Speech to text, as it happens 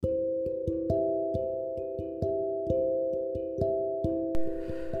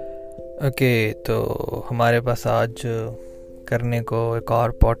Okay تو ہمارے پاس آج کرنے کو ایک اور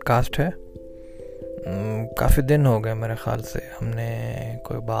پوڈ کاسٹ ہے. کافی دن ہو گئے میرے خیال سے ہم نے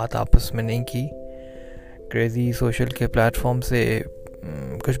کوئی بات آپس میں نہیں کی. کریزی سوشل کے پلیٹ فارم سے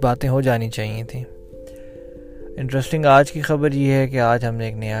کچھ باتیں ہو جانی چاہیے تھیں. انٹرسٹنگ آج کی خبر یہ ہے کہ آج ہم نے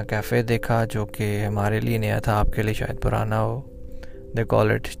ایک نیا کیفے دیکھا جو کہ ہمارے لیے نیا تھا, آپ کے لیے شاید پرانا ہو. دے کال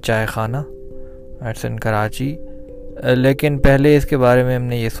اٹ چائے خانہ, اٹس ان کراچی. لیکن پہلے اس کے بارے میں ہم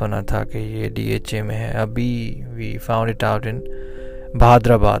نے یہ سنا تھا کہ یہ DHA میں ہے. ابھی we found it out in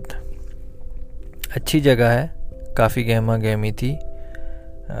بہادر آباد. اچھی جگہ ہے, کافی گہما گہمی تھی,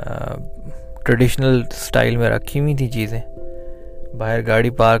 ٹریڈیشنل سٹائل میں رکھی ہوئی تھی چیزیں. باہر گاڑی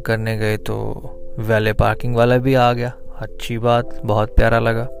پارک کرنے گئے تو ویلے پارکنگ والا بھی آ گیا, اچھی بات, بہت پیارا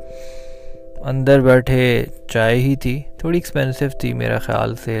لگا. اندر بیٹھے چائے ہی تھی, تھوڑی ایکسپینسو تھی میرا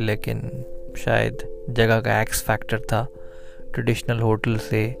خیال سے, لیکن شاید جگہ کا ایکس فیکٹر تھا. ٹریڈیشنل ہوٹل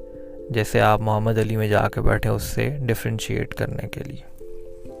سے جیسے آپ محمد علی میں جا کے بیٹھے اس سے ڈفرینشیٹ کرنے کے لیے.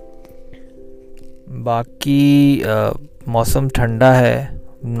 باقی موسم ٹھنڈا ہے.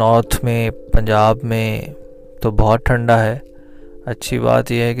 نارتھ میں پنجاب میں تو بہت ٹھنڈا ہے. اچھی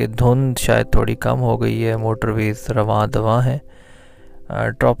بات یہ ہے کہ دھند شاید تھوڑی کم ہو گئی ہے, موٹر ویز رواں دواں ہیں.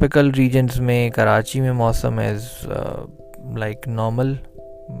 ٹراپیکل ریجنز میں کراچی میں موسم از لائک نارمل,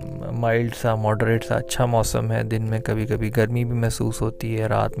 مائلڈ سا, ماڈریٹ سا, اچھا موسم ہے. دن میں کبھی کبھی گرمی بھی محسوس ہوتی ہے,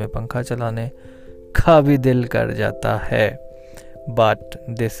 رات میں پنکھا چلانے کا بھی دل کر جاتا ہے, but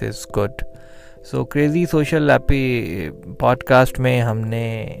this is good. So crazy social ایپی pod cost میں ہم نے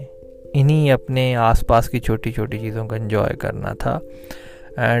انہی اپنے آس پاس کی چھوٹی چھوٹی چیزوں کو انجوائے کرنا تھا.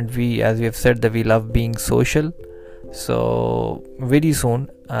 And we as we have said that we love being social. So very soon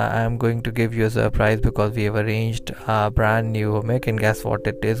I am going to give you a surprise because we have arranged a brand new mic, and guess what,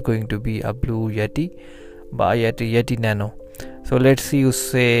 it is going to be a Blue Yeti by Yeti Nano. So let's see, اس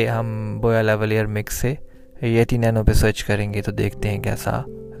سے ہم بویا لیولیئر mix سے Yeti Nano پہ search کریں گے تو دیکھتے ہیں کیسا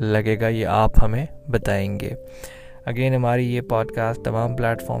لگے گا, یہ آپ ہمیں بتائیں گے. اگین ہماری یہ پوڈ کاسٹ تمام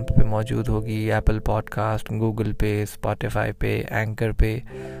پلیٹ فارمز پہ موجود ہوگی, ایپل پوڈ کاسٹ, گوگل پہ, اسپاٹیفائی پہ, اینکر پہ,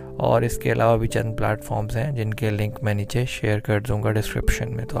 اور اس کے علاوہ بھی چند پلیٹ فارمز ہیں جن کے لنک میں نیچے شیئر کر دوں گا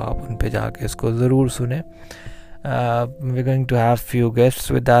ڈسکرپشن میں, تو آپ ان پہ جا کے اس کو ضرور سنیں. We going to have few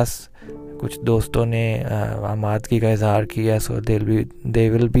guests with us. کچھ دوستوں نے آمادگی کا اظہار کیا, سو دے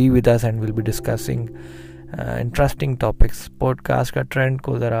will be with us and will be discussing interesting topics. Pod cost کا ٹرینڈ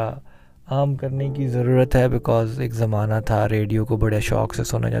کو ذرا عام کرنے کی ضرورت ہے, بیکاز ایک زمانہ تھا ریڈیو کو بڑے شوق سے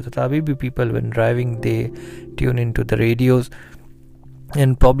سنا جاتا تھا. ابھی بھی people when driving they tune in to the reduce.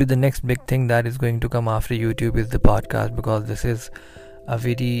 And probably the next big thing that is going to come after YouTube is the podcast, because this is a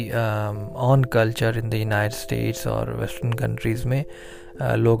very on culture in the United States اور western countries میں.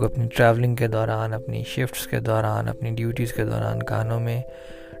 لوگ اپنی travelling کے دوران, اپنی shifts کے دوران, اپنی ڈیوٹیز کے دوران کانوں میں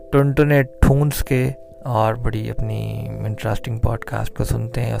ٹنٹنے ٹھونس کے اور بڑی اپنی انٹرسٹنگ پوڈ کاسٹ کو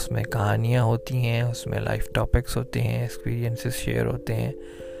سنتے ہیں. اس میں کہانیاں ہوتی ہیں, اس میں لائف ٹاپکس ہوتے ہیں, ایکسپیرینسز شیئر ہوتے ہیں,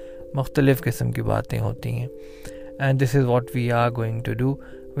 مختلف قسم کی باتیں ہوتی ہیں. And this is what we are going to do.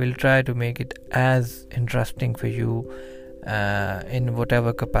 We'll try to make it as interesting for you in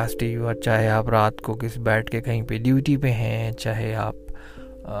whatever capacity you are. چاہے آپ رات کو بیٹھ کے کہیں پہ ڈیوٹی پہ ہیں, چاہے آپ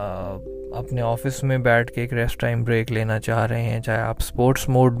اپنے آفس میں بیٹھ کے ایک ریسٹ ٹائم بریک لینا چاہ رہے ہیں, چاہے آپ اسپورٹس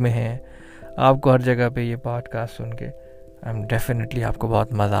موڈ میں ہیں, آپ کو ہر جگہ پہ یہ پوڈ کاسٹ سن کے ڈیفینیٹلی آپ کو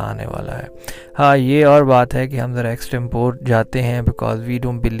بہت مزہ آنے والا ہے. ہاں, یہ اور بات ہے کہ ہم ذرا ایکسٹمپور جاتے ہیں, because we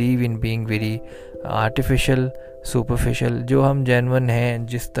don't believe in being very artificial, superficial. جو ہم جینون ہیں,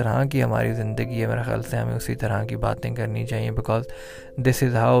 جس طرح کی ہماری زندگی ہے, میرے خیال سے ہمیں اسی طرح کی باتیں کرنی چاہیے, because this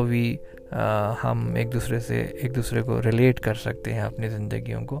is how we ہم ایک دوسرے کو ریلیٹ کر سکتے ہیں اپنی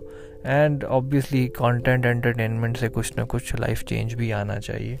زندگیوں کو. اینڈ اوبیسلی کانٹینٹ انٹرٹینمنٹ سے کچھ نہ کچھ لائف چینج بھی آنا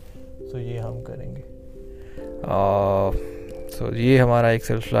چاہیے, سو یہ ہم کریں گے. سو یہ ہمارا ایک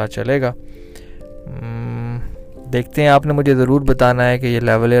سلسلہ چلے گا. دیکھتے ہیں, آپ نے مجھے ضرور بتانا ہے کہ یہ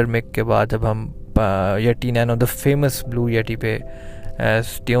لیولیئر مک کے بعد جب ہم یٹی نینو دا فیمس بلو یٹی پہ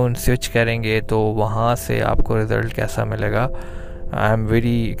ٹیون سوئچ کریں گے تو وہاں سے آپ کو رزلٹ کیسا ملے گا. I am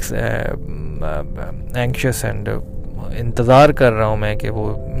very anxious and انتظار کر رہا ہوں میں کہ وہ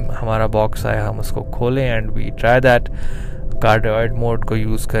ہمارا باکس آئے, ہم اس کو کھولیں and we try that. Cardioid mode کو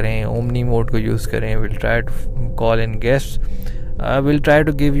یوز کریں, اومنی موڈ کو یوز کریں. We'll try to call in guest. We'll try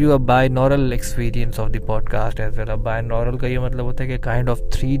to give you a binaural experience of the podcast as well. Binaural کا یہ مطلب ہوتا ہے کہ kind of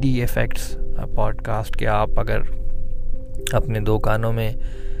 3D effects podcast کے. آپ اگر اپنے دو کانوں میں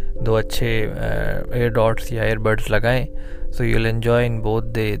دو اچھے ایئر ڈاٹس یا ایئر بڈس لگائیں, so you will enjoy in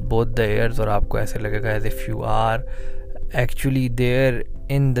both the ears, اور آپ کو ایسے لگے گا as if you are actually there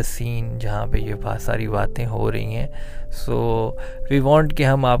in the scene جہاں پہ یہ بہت ساری باتیں ہو رہی ہیں. سو وی وانٹ کہ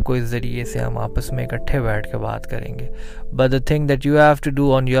ہم آپ کو اس ذریعے سے ہم آپس میں اکٹھے بیٹھ کے بات کریں گے. But the thing that you have to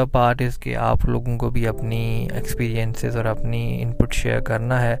do on your part is کہ آپ لوگوں کو بھی اپنی ایکسپیرینسز اور اپنی انپٹ شیئر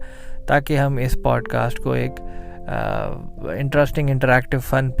کرنا ہے تاکہ ہم اس پوڈ کاسٹ کو ایک انٹرسٹنگ انٹریکٹیو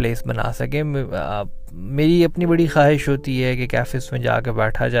فن پلیس بنا سکیں. میری اپنی بڑی خواہش ہوتی ہے کہ کیفیز میں جا کے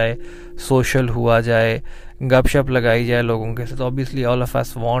بیٹھا جائے, سوشل ہوا جائے, گپ شپ لگائی جائے لوگوں کے ساتھ. Obviously all of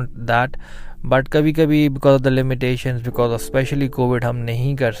us want that, but کبھی کبھی because of the limitations, because of especially Covid ہم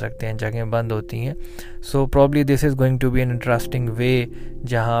نہیں کر سکتے ہیں, جگہیں بند ہوتی ہیں. سو probably this is going to be an interesting way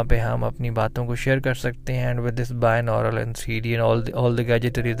جہاں پہ ہم اپنی باتوں کو شیئر کر سکتے ہیں. And with this binaural and C D and all the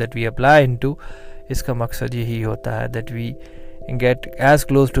gadgetries that we apply into, اس کا مقصد یہی ہوتا ہے that we get as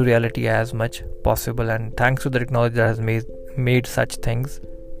close to reality as much possible, and thanks to the technology that has made such things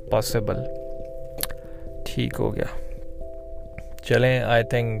possible. ٹھیک ہو گیا, چلیں. I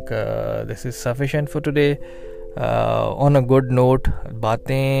think this is sufficient for today. On a good note,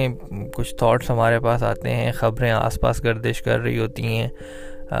 باتیں کچھ thoughts ہمارے پاس آتے ہیں, خبریں آس پاس گردش کر رہی ہوتی ہیں.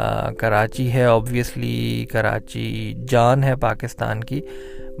 کراچی ہے, obviously کراچی جان ہے پاکستان کی.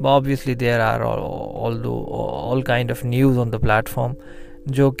 But obviously there are all kind of news on the platform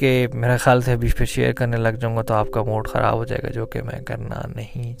جو کہ میرے خیال سے ابھی پھر شیئر کرنے لگ جاؤں گا تو آپ کا موڈ خراب ہو جائے گا, جو کہ میں کرنا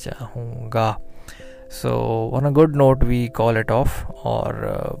نہیں چاہوں گا. سو on a good note we call it off, اور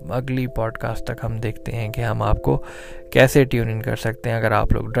اگلی پوڈ کاسٹ تک ہم دیکھتے ہیں کہ ہم آپ کو کیسے ٹیون ان کر سکتے ہیں. اگر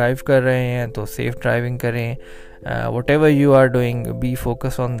آپ لوگ ڈرائیو کر رہے ہیں تو سیف ڈرائیونگ کریں. whatever you are doing, be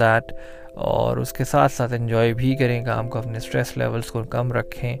focus on that, اور اس کے ساتھ ساتھ انجوائے بھی کریں کام کو, اپنے اسٹریس لیولز کو کم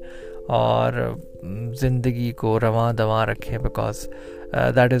رکھیں اور زندگی کو رواں دواں رکھیں, because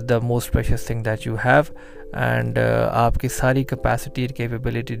that is the most precious thing that you have. And آپ کی ساری کیپیسٹی اور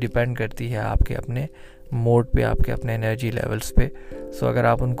کیپیبلٹی ڈپینڈ کرتی ہے آپ کے اپنے موڈ پہ, آپ کے اپنے انرجی لیولز پہ. سو اگر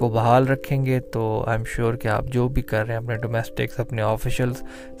آپ ان کو بحال رکھیں گے تو آئی ایم شیور کہ آپ جو بھی کر رہے ہیں, اپنے ڈومیسٹکس, اپنے آفیشلز,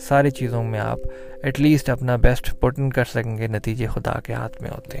 ساری چیزوں میں آپ ایٹ لیسٹ اپنا بیسٹ پٹ ان کر سکیں گے. نتیجے خدا کے ہاتھ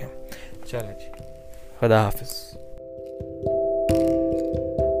میں ہوتے ہیں. چلیں جی, خدا حافظ.